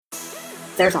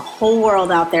There's a whole world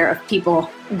out there of people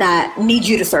that need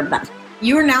you to serve them.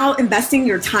 You are now investing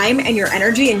your time and your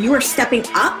energy, and you are stepping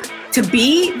up to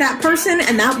be that person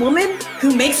and that woman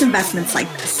who makes investments like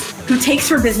this, who takes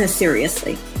her business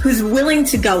seriously, who's willing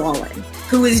to go all in,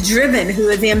 who is driven, who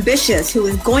is ambitious, who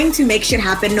is going to make shit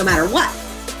happen no matter what.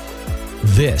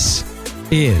 This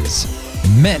is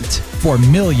Meant for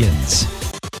Millions.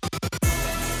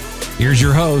 Here's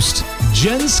your host,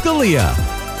 Jen Scalia.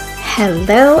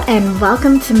 Hello and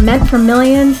welcome to Meant for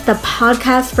Millions, the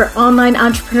podcast for online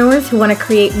entrepreneurs who want to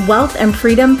create wealth and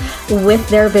freedom with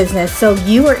their business. So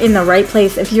you are in the right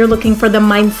place if you're looking for the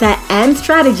mindset and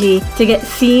strategy to get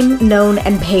seen, known,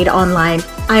 and paid online.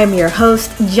 I am your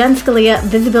host, Jen Scalia,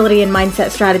 visibility and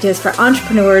mindset strategist for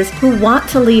entrepreneurs who want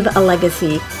to leave a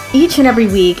legacy. Each and every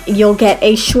week, you'll get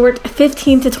a short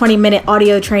 15 to 20 minute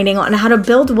audio training on how to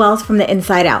build wealth from the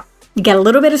inside out. You get a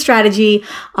little bit of strategy,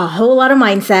 a whole lot of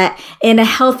mindset, and a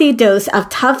healthy dose of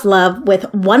tough love with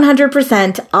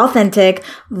 100% authentic,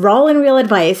 raw and real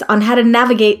advice on how to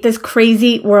navigate this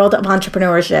crazy world of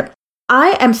entrepreneurship.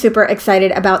 I am super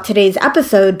excited about today's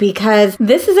episode because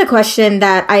this is a question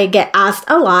that I get asked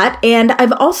a lot, and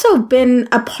I've also been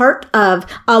a part of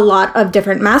a lot of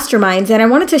different masterminds, and I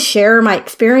wanted to share my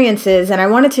experiences, and I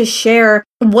wanted to share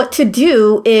what to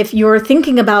do if you're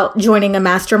thinking about joining a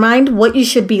mastermind, what you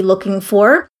should be looking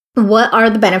for. What are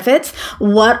the benefits?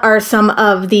 What are some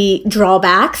of the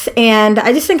drawbacks? And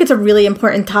I just think it's a really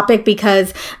important topic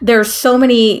because there's so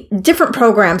many different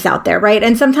programs out there, right?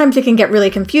 And sometimes it can get really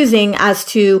confusing as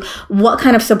to what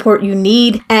kind of support you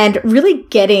need and really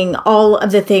getting all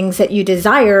of the things that you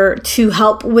desire to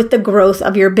help with the growth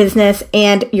of your business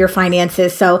and your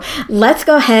finances. So let's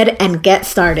go ahead and get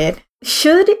started.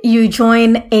 Should you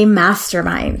join a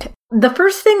mastermind? The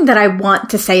first thing that I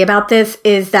want to say about this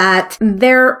is that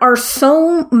there are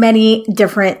so many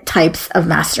different types of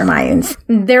masterminds.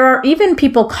 There are even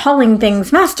people calling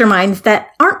things masterminds that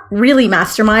aren't really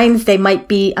masterminds. They might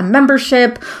be a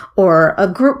membership or a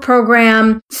group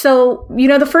program. So,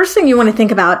 the first thing you want to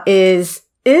think about is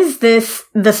this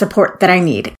the support that I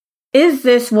need? Is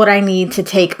this what I need to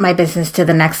take my business to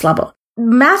the next level?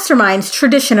 Masterminds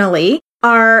traditionally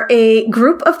are a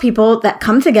group of people that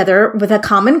come together with a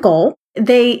common goal.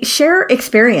 They share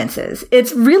experiences.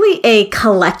 It's really a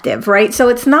collective, right? So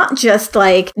it's not just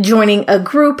like joining a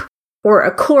group or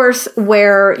a course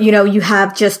where, you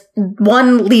have just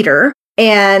one leader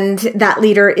and that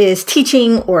leader is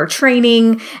teaching or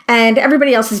training and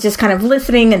everybody else is just kind of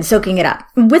listening and soaking it up.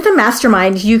 With a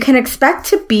mastermind, you can expect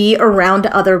to be around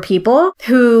other people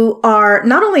who are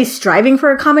not only striving for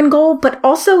a common goal, but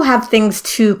also have things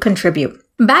to contribute.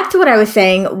 Back to what I was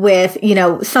saying with,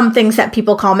 some things that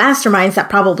people call masterminds that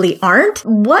probably aren't.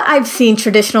 What I've seen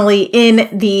traditionally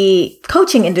in the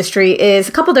coaching industry is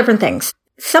a couple different things.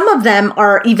 Some of them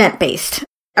are event-based.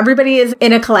 Everybody is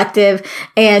in a collective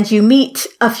and you meet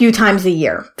a few times a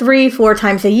year, 3-4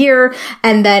 times a year.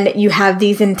 And then you have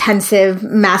these intensive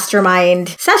mastermind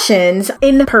sessions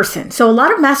in person. So a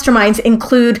lot of masterminds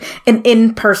include an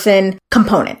in-person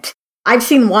component. I've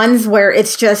seen ones where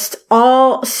it's just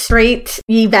all straight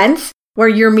events where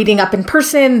you're meeting up in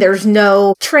person. There's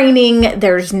no training.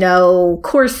 There's no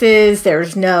courses.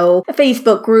 There's no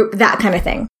Facebook group, that kind of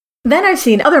thing. Then I've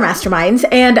seen other masterminds,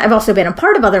 and I've also been a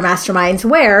part of other masterminds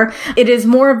where it is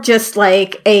more of just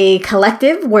like a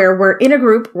collective where we're in a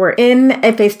group, we're in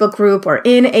a Facebook group, or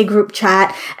in a group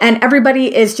chat, and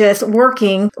everybody is just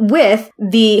working with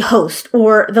the host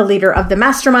or the leader of the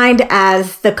mastermind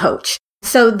as the coach.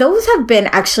 So those have been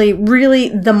actually really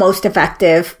the most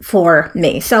effective for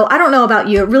me. So I don't know about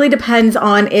you. It really depends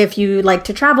on if you like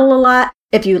to travel a lot.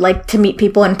 If you like to meet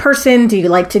people in person, do you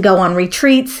like to go on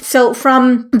retreats? So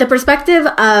from the perspective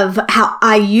of how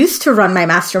I used to run my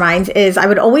masterminds is I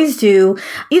would always do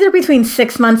either between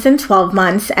 6 months and 12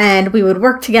 months, and we would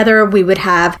work together. We would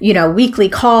have, weekly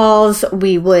calls.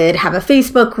 We would have a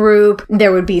Facebook group.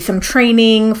 There would be some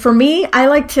training. For me, I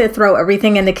like to throw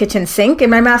everything in the kitchen sink in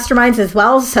my masterminds as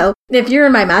well. So if you're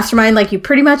in my mastermind, you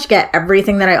pretty much get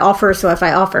everything that I offer. So if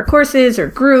I offer courses or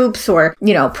groups or,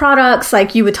 products,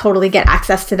 you would totally get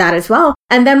access to that as well.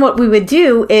 And then what we would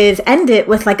do is end it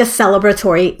with a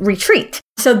celebratory retreat.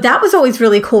 So that was always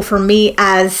really cool for me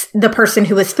as the person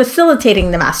who was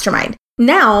facilitating the mastermind.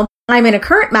 Now, I'm in a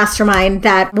current mastermind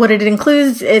that what it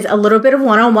includes is a little bit of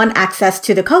one-on-one access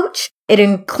to the coach. It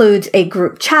includes a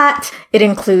group chat. It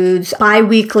includes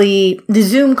bi-weekly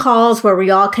Zoom calls where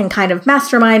we all can kind of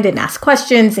mastermind and ask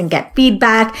questions and get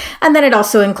feedback. And then it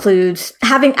also includes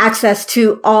having access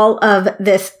to all of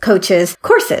this coach's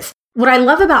courses. What I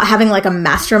love about having like a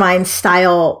mastermind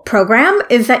style program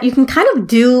is that you can kind of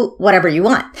do whatever you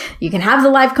want. You can have the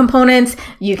live components.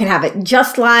 You can have it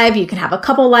just live. You can have a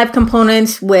couple live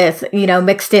components with,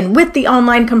 mixed in with the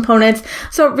online components.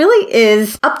 So it really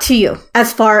is up to you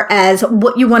as far as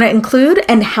what you want to include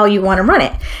and how you want to run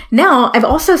it. Now, I've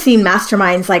also seen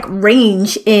masterminds like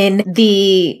range in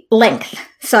the length.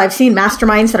 So I've seen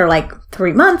masterminds that are like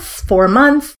 3 months, 4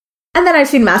 months, and then I've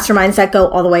seen masterminds that go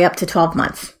all the way up to 12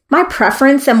 months. My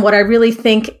preference and what I really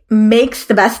think makes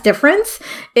the best difference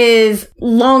is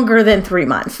longer than 3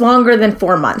 months, longer than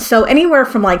 4 months. So anywhere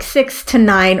from like 6 to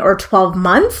 9 or 12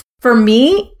 months for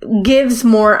me gives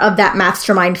more of that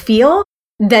mastermind feel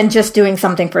than just doing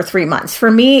something for 3 months.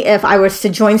 For me, if I was to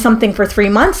join something for 3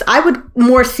 months, I would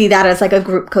more see that as like a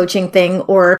group coaching thing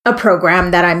or a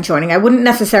program that I'm joining. I wouldn't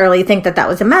necessarily think that that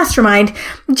was a mastermind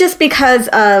just because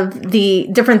of the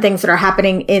different things that are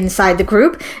happening inside the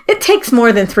group. It takes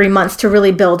more than 3 months to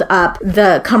really build up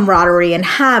the camaraderie and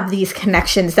have these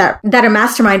connections that a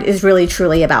mastermind is really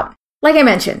truly about. Like I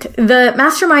mentioned, the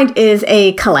mastermind is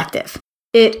a collective.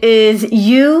 It is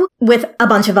you with a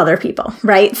bunch of other people,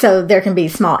 right? So there can be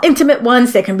small, intimate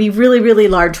ones. There can be really, really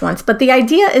large ones. But the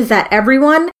idea is that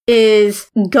everyone is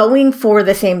going for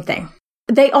the same thing.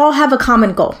 They all have a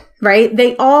common goal, right?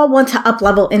 They all want to up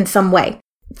level in some way.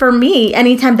 For me,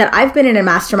 anytime that I've been in a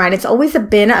mastermind, it's always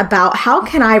been about how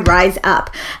can I rise up?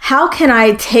 How can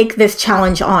I take this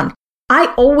challenge on?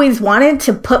 I always wanted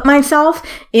to put myself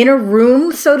in a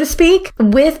room, so to speak,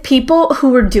 with people who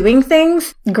were doing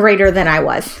things greater than I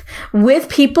was, with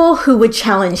people who would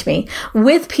challenge me,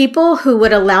 with people who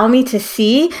would allow me to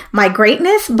see my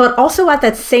greatness, but also at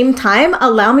the same time,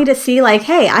 allow me to see like,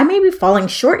 hey, I may be falling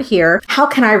short here. How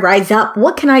can I rise up?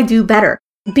 What can I do better?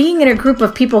 Being in a group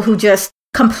of people who just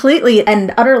completely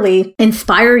and utterly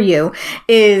inspire you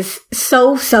is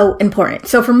so, so important.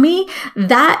 So for me,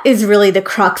 that is really the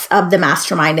crux of the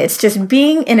mastermind. It's just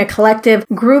being in a collective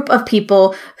group of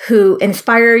people who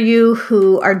inspire you,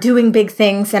 who are doing big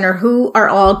things, and who are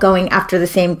all going after the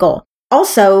same goal.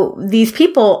 Also, these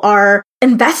people are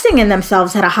investing in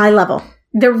themselves at a high level.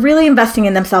 They're really investing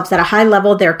in themselves at a high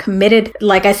level. They're committed.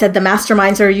 Like I said, the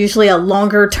masterminds are usually a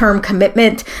longer term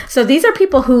commitment. So these are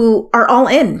people who are all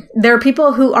in. They're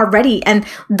people who are ready. And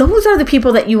those are the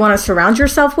people that you want to surround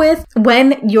yourself with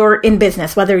when you're in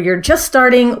business, whether you're just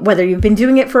starting, whether you've been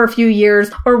doing it for a few years,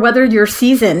 or whether you're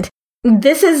seasoned.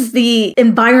 This is the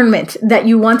environment that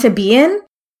you want to be in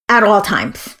at all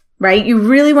times. Right? You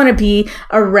really want to be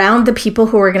around the people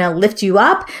who are going to lift you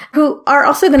up, who are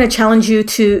also going to challenge you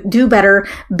to do better,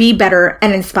 be better,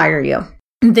 and inspire you.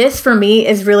 This, for me,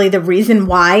 is really the reason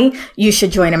why you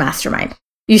should join a mastermind.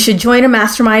 You should join a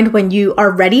mastermind when you are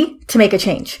ready to make a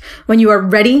change, when you are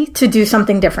ready to do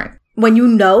something different, when you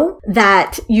know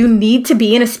that you need to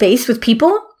be in a space with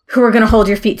people who are going to hold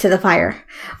your feet to the fire,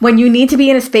 when you need to be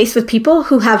in a space with people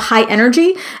who have high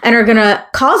energy and are going to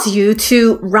cause you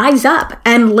to rise up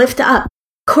and lift up.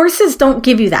 Courses don't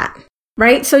give you that,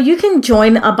 right? So you can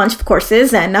join a bunch of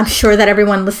courses, and I'm sure that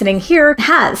everyone listening here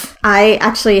has. I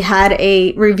actually had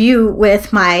a review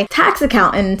with my tax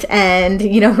accountant, and,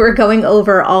 we're going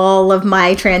over all of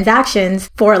my transactions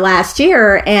for last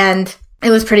year, and it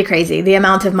was pretty crazy, the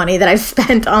amount of money that I've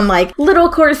spent on like little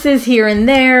courses here and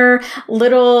there,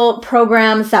 little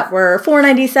programs that were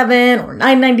 $4.97 or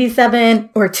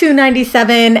 $9.97 or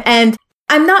 $2.97. And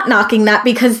I'm not knocking that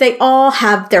because they all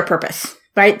have their purpose,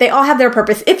 right? They all have their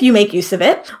purpose if you make use of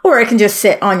it, or it can just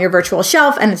sit on your virtual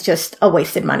shelf and it's just a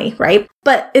wasted money, right?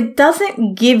 But it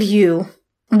doesn't give you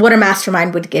what a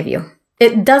mastermind would give you.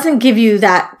 It doesn't give you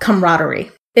that camaraderie.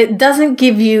 It doesn't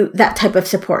give you that type of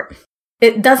support.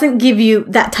 It doesn't give you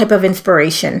that type of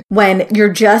inspiration when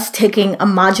you're just taking a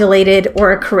modulated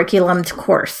or a curriculum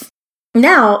course.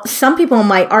 Now, some people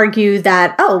might argue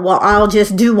that, I'll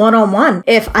just do one-on-one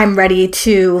if I'm ready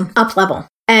to up level.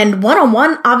 And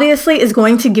one-on-one obviously is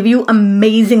going to give you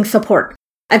amazing support.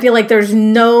 I feel like there's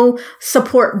no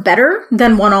support better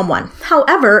than one-on-one.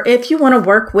 However, if you want to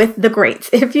work with the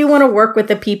greats, if you want to work with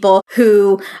the people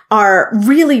who are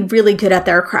really, really good at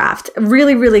their craft,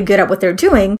 really, really good at what they're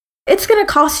doing, it's going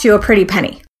to cost you a pretty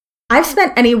penny. I've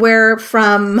spent anywhere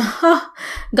from,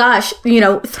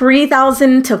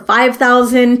 $3,000 to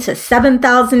 $5,000 to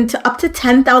 $7,000 to up to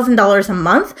 $10,000 a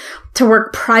month to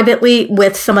work privately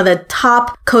with some of the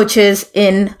top coaches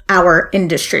in our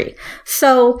industry.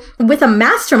 So with a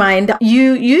mastermind,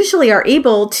 you usually are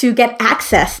able to get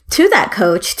access to that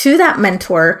coach, to that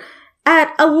mentor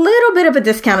at a little bit of a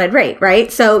discounted rate,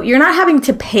 right? So you're not having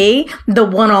to pay the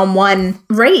one-on-one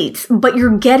rates, but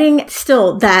you're getting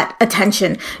still that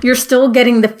attention. You're still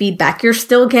getting the feedback. You're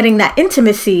still getting that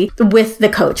intimacy with the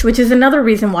coach, which is another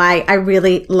reason why I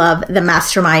really love the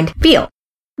mastermind feel.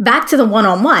 Back to the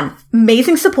one-on-one,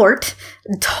 amazing support,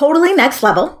 totally next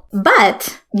level,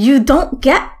 but you don't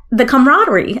get the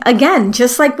camaraderie. Again,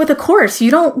 just like with a course, you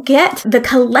don't get the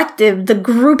collective, the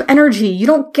group energy. You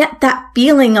don't get that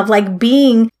feeling of like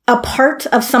being a part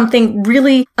of something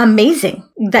really amazing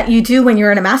that you do when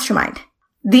you're in a mastermind.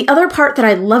 The other part that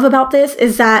I love about this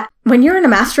is that when you're in a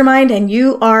mastermind and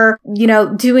you are,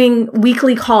 doing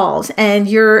weekly calls and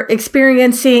you're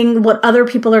experiencing what other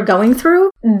people are going through,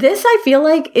 this I feel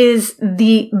like is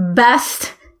the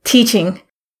best teaching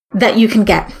that you can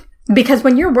get. Because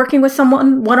when you're working with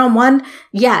someone one-on-one,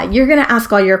 you're going to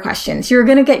ask all your questions. You're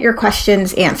going to get your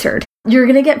questions answered. You're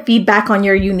going to get feedback on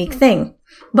your unique thing.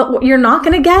 But what you're not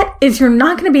going to get is you're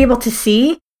not going to be able to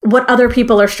see what other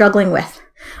people are struggling with,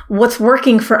 what's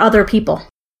working for other people.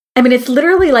 I mean, it's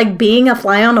literally like being a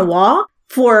fly on a wall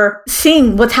for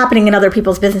seeing what's happening in other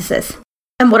people's businesses.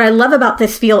 And what I love about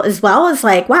this feel as well is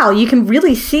like, wow, you can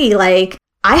really see like,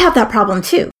 I have that problem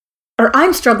too. Or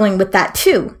I'm struggling with that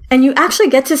too. And you actually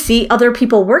get to see other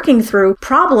people working through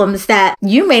problems that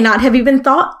you may not have even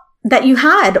thought that you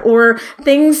had, or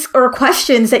things or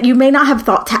questions that you may not have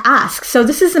thought to ask. So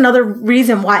this is another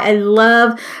reason why I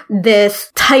love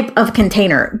this type of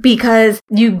container, because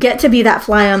you get to be that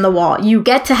fly on the wall. You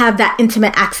get to have that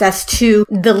intimate access to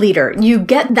the leader. You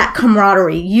get that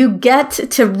camaraderie. You get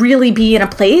to really be in a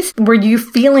place where you're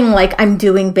feeling like I'm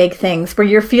doing big things, where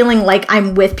you're feeling like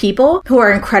I'm with people who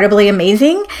are incredibly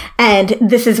amazing, and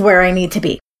this is where I need to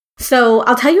be. So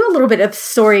I'll tell you a little bit of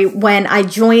story when I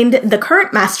joined the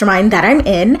current mastermind that I'm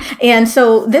in. And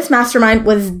so this mastermind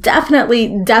was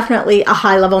definitely a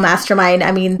high level mastermind.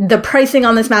 I mean, the pricing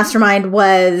on this mastermind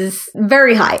was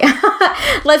very high.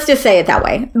 Let's just say it that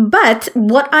way. But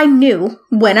what I knew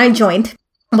when I joined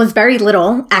was very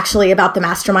little actually about the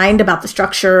mastermind, about the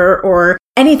structure or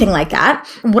anything like that.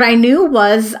 What I knew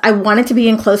was I wanted to be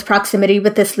in close proximity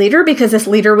with this leader because this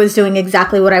leader was doing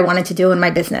exactly what I wanted to do in my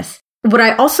business. What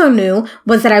I also knew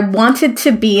was that I wanted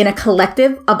to be in a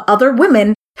collective of other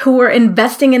women who were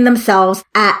investing in themselves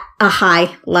at a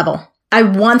high level. I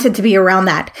wanted to be around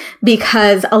that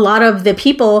because a lot of the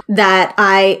people that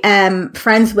I am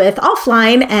friends with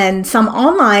offline and some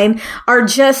online are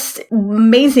just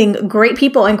amazing, great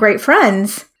people and great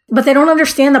friends, but they don't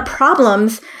understand the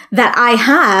problems that I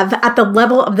have at the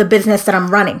level of the business that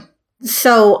I'm running.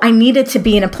 So I needed to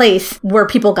be in a place where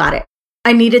people got it.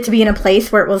 I needed to be in a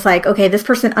place where it was like, okay, this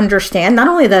person understands. Not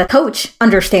only the coach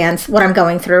understands what I'm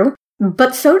going through,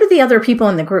 but so do the other people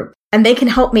in the group. And they can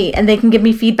help me and they can give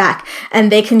me feedback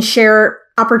and they can share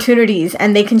opportunities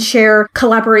and they can share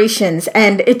collaborations.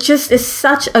 And it just is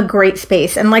such a great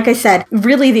space. And like I said,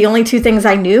 really the only two things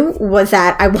I knew was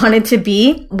that I wanted to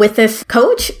be with this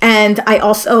coach and I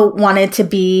also wanted to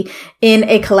be in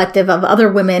a collective of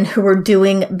other women who were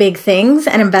doing big things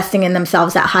and investing in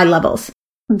themselves at high levels.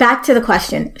 Back to the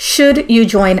question, should you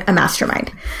join a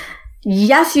mastermind?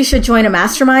 Yes, you should join a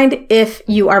mastermind if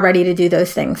you are ready to do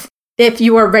those things. If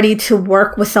you are ready to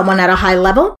work with someone at a high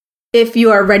level, if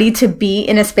you are ready to be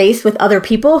in a space with other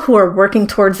people who are working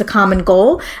towards a common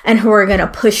goal and who are going to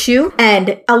push you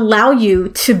and allow you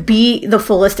to be the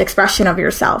fullest expression of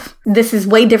yourself. This is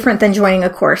way different than joining a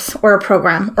course or a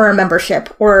program or a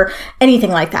membership or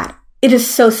anything like that. It is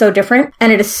so different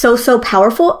and it is so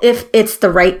powerful if it's the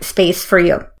right space for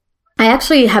you. I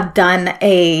actually have done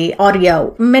a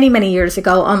audio many years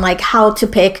ago on like how to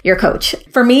pick your coach.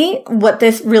 For me, what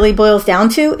this really boils down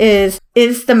to is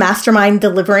the mastermind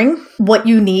delivering what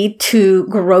you need to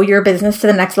grow your business to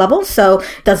the next level? So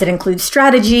does it include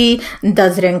strategy?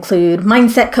 Does it include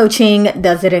mindset coaching?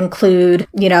 Does it include,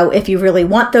 if you really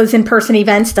want those in-person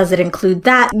events, does it include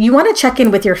that? You want to check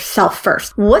in with yourself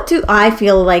first. What do I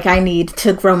feel like I need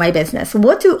to grow my business?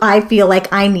 What do I feel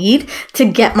like I need to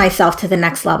get myself to the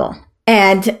next level?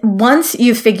 And once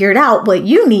you've figured out what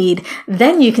you need,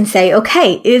 then you can say,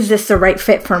 okay, is this the right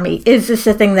fit for me? Is this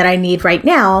the thing that I need right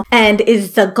now? And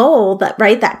is the goal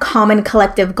that common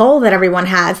collective goal that everyone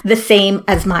has the same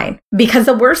as mine? Because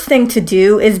the worst thing to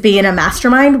do is be in a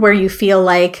mastermind where you feel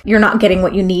like you're not getting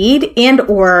what you need and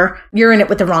or you're in it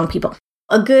with the wrong people.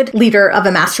 A good leader of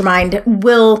a mastermind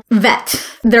will vet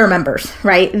their members,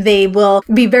 right? They will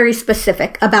be very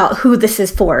specific about who this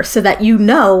is for so that you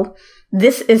know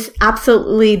this is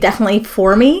absolutely definitely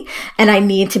for me and I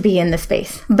need to be in this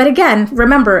space. But again,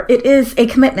 remember, it is a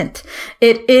commitment.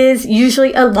 It is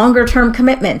usually a longer term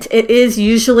commitment. It is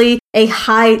usually a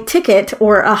high ticket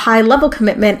or a high level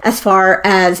commitment as far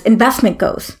as investment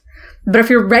goes. But if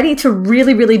you're ready to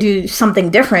really, really do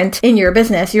something different in your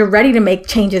business, you're ready to make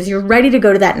changes, you're ready to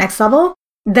go to that next level,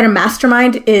 then a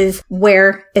mastermind is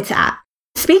where it's at.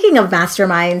 Speaking of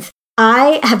masterminds,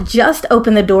 I have just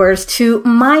opened the doors to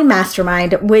my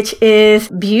mastermind, which is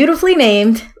beautifully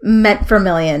named Meant for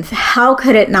Millions. How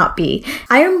could it not be?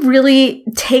 I am really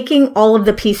taking all of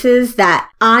the pieces that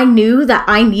I knew that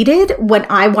I needed when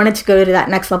I wanted to go to that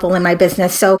next level in my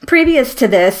business. So previous to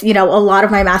this, a lot of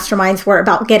my masterminds were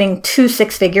about getting to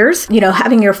 6 figures,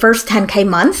 having your first 10K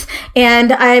months.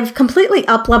 And I've completely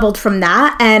up-leveled from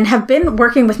that and have been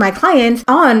working with my clients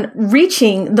on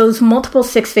reaching those multiple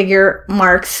 6-figure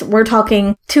marks. We're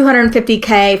talking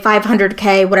 250K,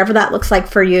 500K, whatever that looks like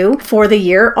for you for the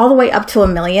year, all the way up to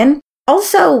 $1 million.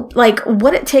 Also,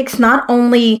 what it takes not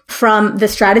only from the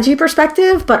strategy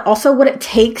perspective, but also what it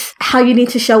takes, how you need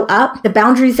to show up, the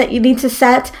boundaries that you need to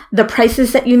set, the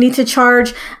prices that you need to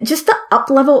charge, just the up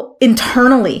level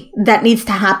internally that needs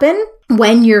to happen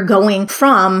when you're going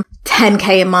from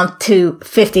 10K a month to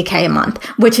 50K a month,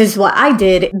 which is what I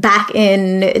did back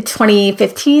in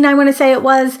 2015, I want to say it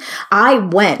was. I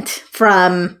went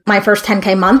from my first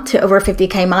 10K month to over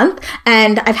 50K month,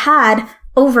 and I've had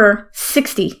over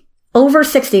 60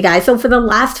 guys. So for the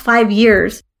last 5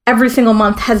 years, every single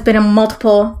month has been a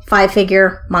multiple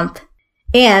 5-figure month.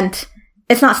 And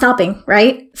it's not stopping,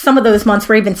 right? Some of those months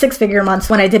were even 6-figure months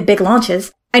when I did big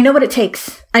launches. I know what it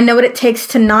takes. I know what it takes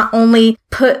to not only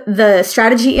put the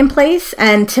strategy in place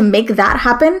and to make that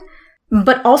happen,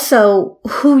 but also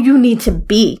who you need to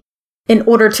be in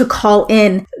order to call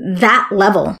in that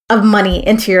level of money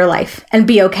into your life and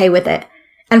be okay with it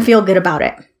and feel good about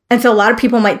it. And so a lot of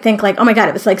people might think oh my God,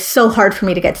 it was so hard for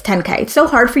me to get to 10K. It's so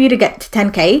hard for you to get to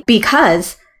 10K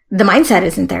because the mindset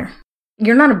isn't there.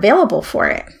 You're not available for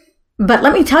it. But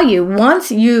let me tell you, once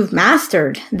you've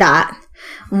mastered that,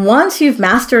 once you've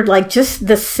mastered just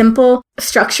the simple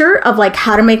structure of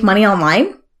how to make money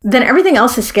online, then everything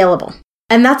else is scalable.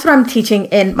 And that's what I'm teaching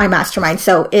in my mastermind.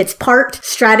 So it's part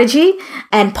strategy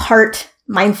and part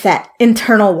mindset,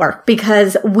 internal work,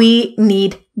 because we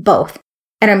need both.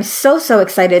 And I'm so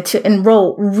excited to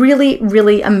enroll really,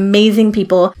 really amazing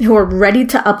people who are ready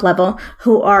to up-level,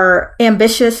 who are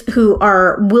ambitious, who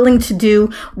are willing to do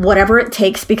whatever it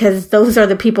takes, because those are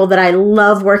the people that I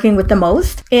love working with the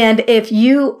most. And if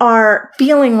you are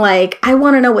feeling I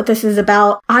want to know what this is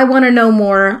about, I want to know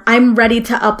more, I'm ready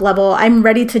to up-level, I'm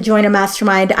ready to join a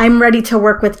mastermind, I'm ready to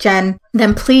work with Jen,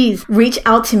 then please reach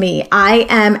out to me. I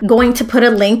am going to put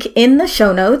a link in the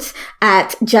show notes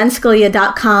at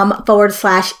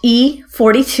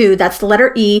jenscalia.com/E42. That's the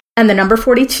letter E and the number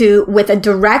 42 with a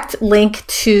direct link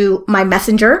to my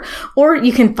messenger. Or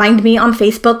you can find me on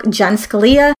Facebook, Jen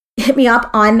Scalia. Hit me up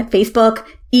on Facebook.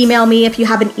 Email me if you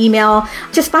have an email.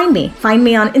 Just find me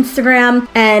on Instagram,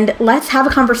 and let's have a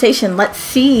conversation. Let's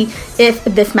see if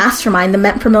this mastermind, the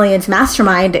Meant for Millions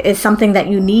mastermind, is something that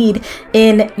you need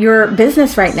in your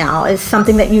business right now, is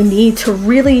something that you need to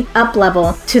really up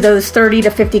level to those 30 to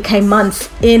 50K months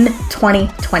in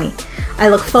 2020. I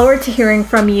look forward to hearing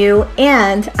from you,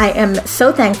 and I am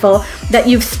so thankful that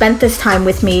you've spent this time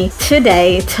with me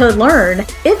today to learn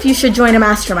if you should join a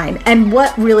mastermind and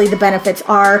what really the benefits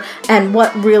are and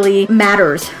what really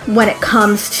matters when it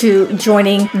comes to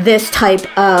joining this type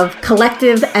of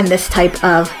collective and this type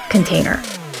of container.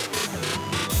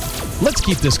 Let's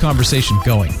keep this conversation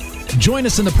going. Join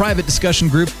us in the private discussion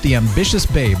group, The Ambitious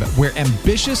Babe, where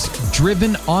ambitious,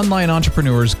 driven online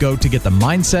entrepreneurs go to get the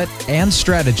mindset and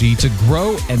strategy to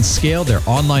grow and scale their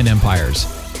online empires.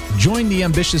 Join The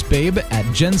Ambitious Babe at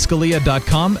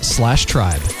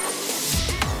jenscalia.com/tribe.